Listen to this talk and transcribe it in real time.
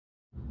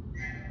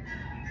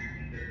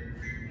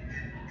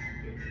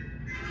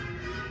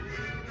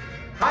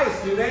Hi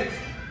students,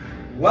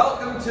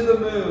 welcome to the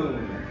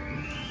moon.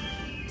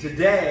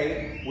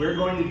 Today we're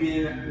going to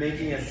be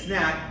making a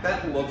snack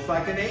that looks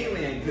like an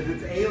alien because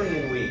it's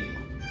Alien Week.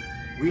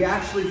 We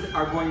actually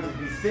are going to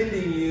be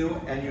sending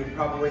you, and you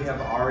probably have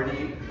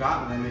already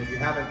gotten them, if you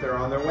haven't they're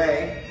on their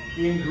way,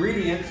 the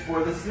ingredients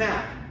for the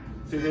snack.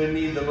 So you're going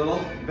to need the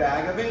little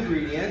bag of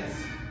ingredients.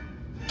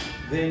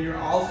 Then you're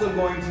also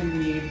going to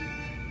need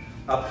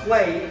a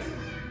plate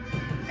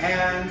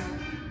and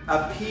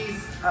a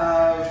piece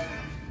of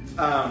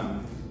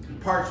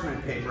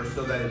parchment paper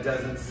so that it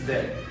doesn't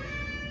stick.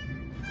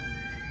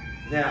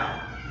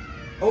 Now,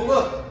 oh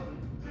look,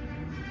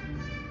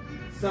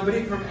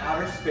 somebody from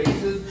outer space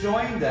has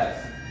joined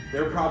us.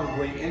 They're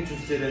probably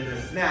interested in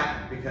this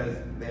snack because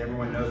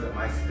everyone knows that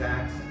my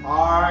snacks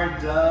are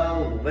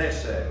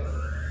delicious.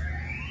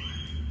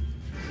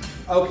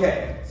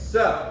 Okay,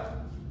 so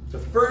the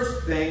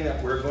first thing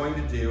that we're going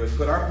to do is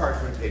put our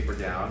parchment paper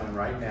down, and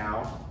right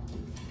now,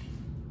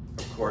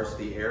 of course,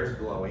 the air is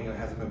blowing. It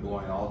hasn't been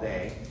blowing all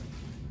day.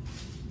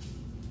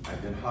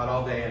 I've been hot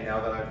all day, and now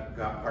that I've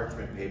got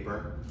parchment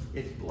paper,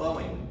 it's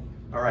blowing.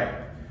 All right,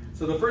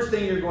 so the first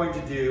thing you're going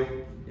to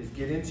do is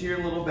get into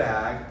your little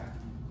bag,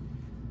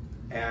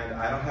 and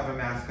I don't have a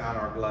mask on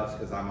or gloves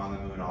because I'm on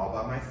the moon all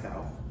by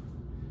myself,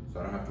 so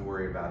I don't have to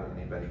worry about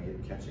anybody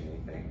catching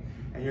anything.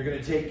 And you're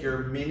gonna take your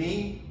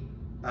mini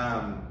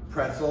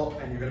pretzel,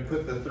 and you're gonna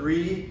put the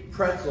 3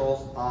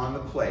 pretzels on the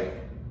plate.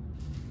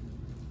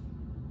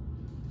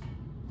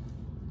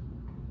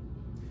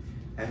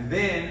 And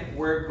then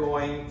we're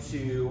going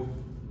to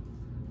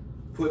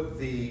put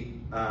the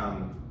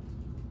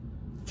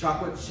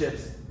chocolate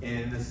chips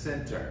in the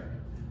center.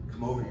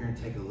 Come over here and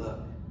take a look.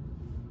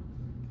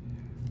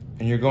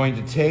 And you're going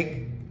to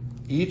take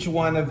each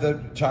one of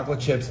the chocolate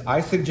chips. I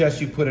suggest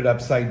you put it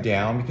upside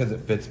down because it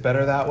fits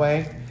better that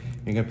way.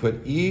 You're gonna put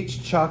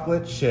each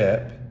chocolate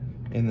chip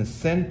in the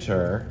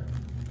center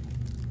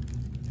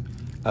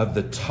of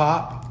the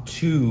top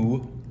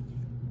 2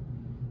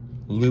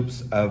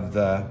 loops of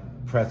the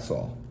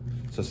pretzel.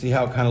 So see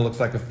how it kind of looks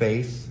like a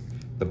face?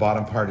 The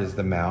bottom part is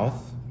the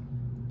mouth.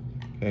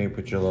 Okay,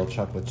 put your little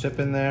chocolate chip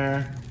in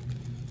there.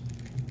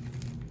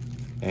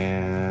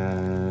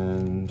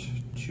 And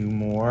 2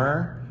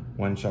 more.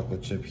 1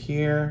 chocolate chip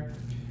here,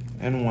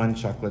 and 1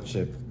 chocolate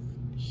chip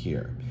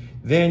here.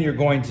 Then you're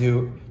going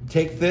to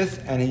take this,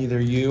 and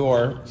either you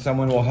or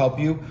someone will help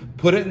you,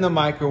 put it in the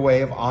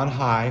microwave on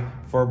high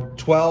for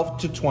 12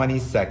 to 20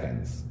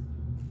 seconds.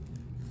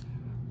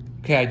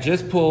 Okay, I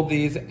just pulled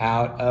these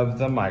out of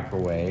the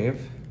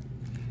microwave.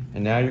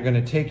 And now you're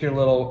gonna take your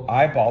little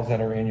eyeballs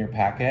that are in your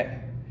packet,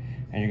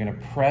 and you're gonna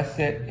press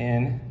it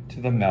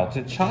into the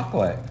melted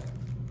chocolate.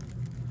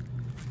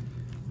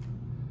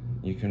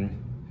 You can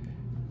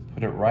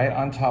put it right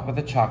on top of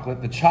the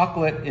chocolate. The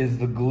chocolate is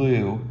the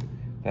glue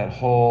that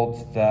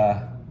holds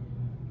the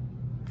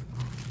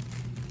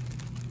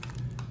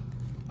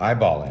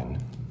eyeball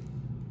in.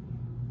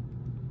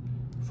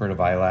 Heard of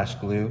eyelash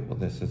glue? Well,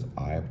 this is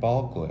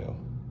eyeball glue.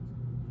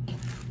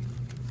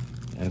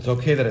 And it's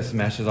okay that it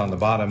smashes on the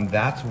bottom.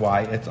 That's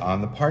why it's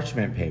on the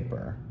parchment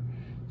paper,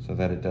 so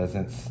that it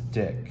doesn't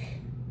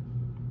stick.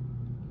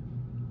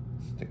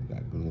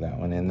 Glue that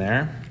one in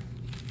there.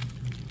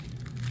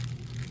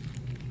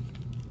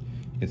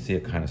 You can see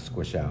it kind of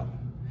squish out.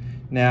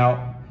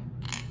 Now,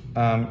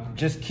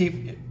 just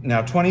keep,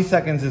 now 20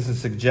 seconds is a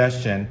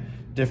suggestion.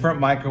 Different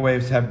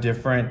microwaves have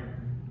different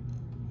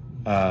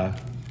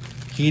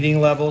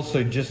heating levels,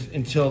 so just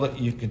until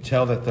you can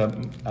tell that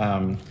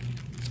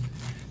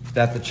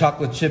the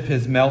chocolate chip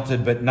has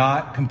melted, but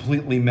not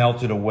completely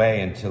melted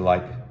away into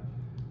like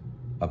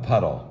a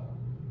puddle.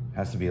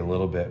 Has to be a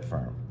little bit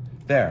firm.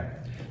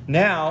 There.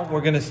 Now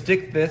we're gonna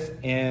stick this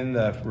in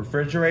the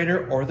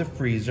refrigerator or the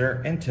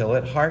freezer until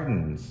it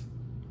hardens.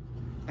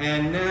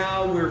 And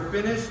now we're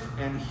finished,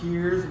 and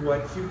here's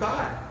what you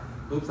got.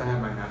 Oops, I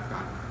have my mask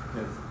on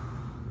because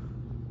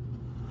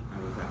I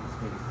was out of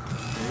space.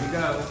 There you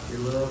go,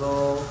 your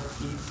little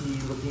E.T.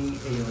 looking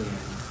alien.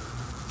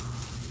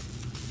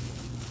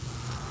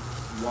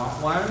 Want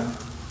one?